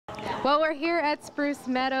Well, we're here at Spruce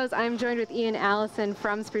Meadows. I'm joined with Allison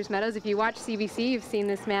from Spruce Meadows. If you watch CBC, you've seen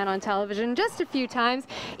this man on television just a few times.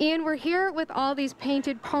 Ian, we're here with all these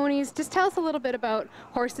painted ponies. Just tell us a little bit about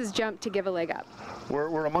Horses Jump to Give a Leg Up.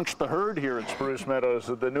 We're amongst the herd here at Spruce Meadows,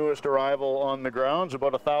 the newest arrival on the grounds.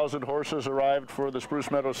 About 1,000 horses arrived for the Spruce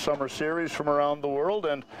Meadows Summer Series from around the world,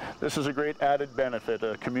 and this is a great added benefit,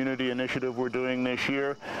 a community initiative we're doing this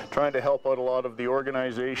year, trying to help out a lot of the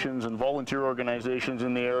organizations and volunteer organizations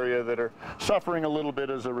in the area that are suffering a little bit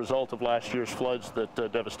as a result of last year's floods that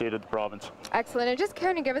devastated the province. Excellent. And just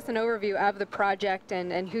kind of give us an overview of the project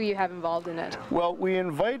and who you have involved in it. Well, we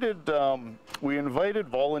invited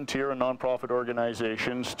volunteer and nonprofit organizations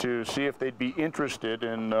to see if they'd be interested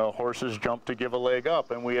in Horses Jump to Give a Leg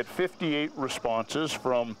Up, and we had 58 responses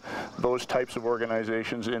from those types of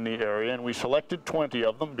organizations in the area, and we selected 20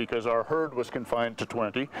 of them because our herd was confined to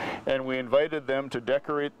 20, and we invited them to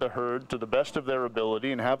decorate the herd to the best of their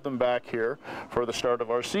ability and have them back here for the start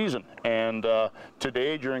of our season. And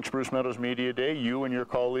today, during Spruce Meadows Media Day, you and your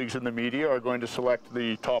colleagues in the media are going to select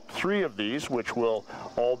the top 3 of these, which will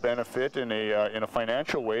all benefit in a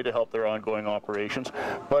financial way to help their ongoing operations.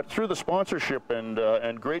 But through the sponsorship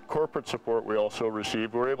and great corporate support we also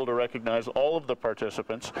received, we're able to recognize all of the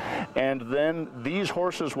participants. And then these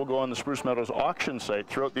horses will go on the Spruce Meadows auction site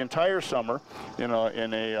throughout the entire summer in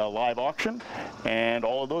a live auction, and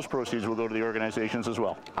all of those proceeds will go to the organizations as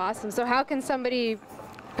well. Awesome. So how can somebody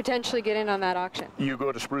potentially get in on that auction? You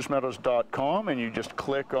go to sprucemeadows.com and you just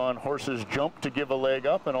click on Horses Jump to Give a Leg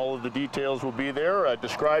Up, and all of the details will be there,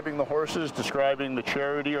 describing the horses, describing the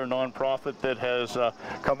charity or nonprofit that has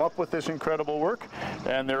come up with this incredible work,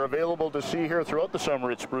 and they're available to see here throughout the summer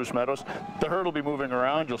at Spruce Meadows. The herd will be moving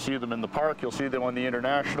around. You'll see them in the park, you'll see them on the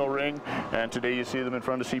International Ring, and today you see them in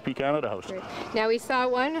front of CP Canada House. Great. Now we saw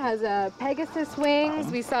one has Pegasus wings,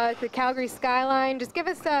 we saw the Calgary skyline. Just give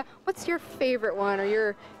us what's your favorite one,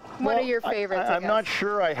 or what are your favorites? I'm not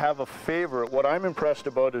sure I have a favorite. What I'm impressed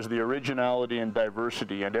about is the originality and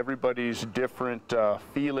diversity and everybody's different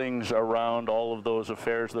feelings around all of those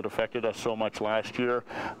affairs that affected us so much last year.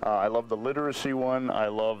 I love the literacy one. I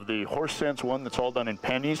love the horse sense one that's all done in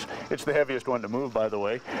pennies. It's the heaviest one to move, by the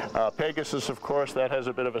way. Pegasus, of course, that has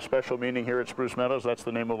a bit of a special meaning here at Spruce Meadows. That's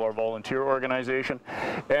the name of our volunteer organization.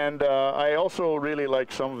 And I also really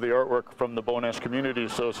like some of the artwork from the Bowness Community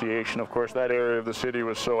Association. Of course, that area of the city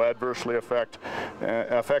was so adversely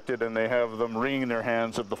affected, and they have them wringing their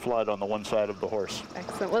hands of the flood on the one side of the horse.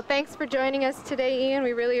 Excellent. Well, thanks for joining us today, Ian.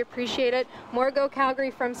 We really appreciate it. More Go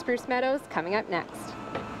Calgary from Spruce Meadows coming up next.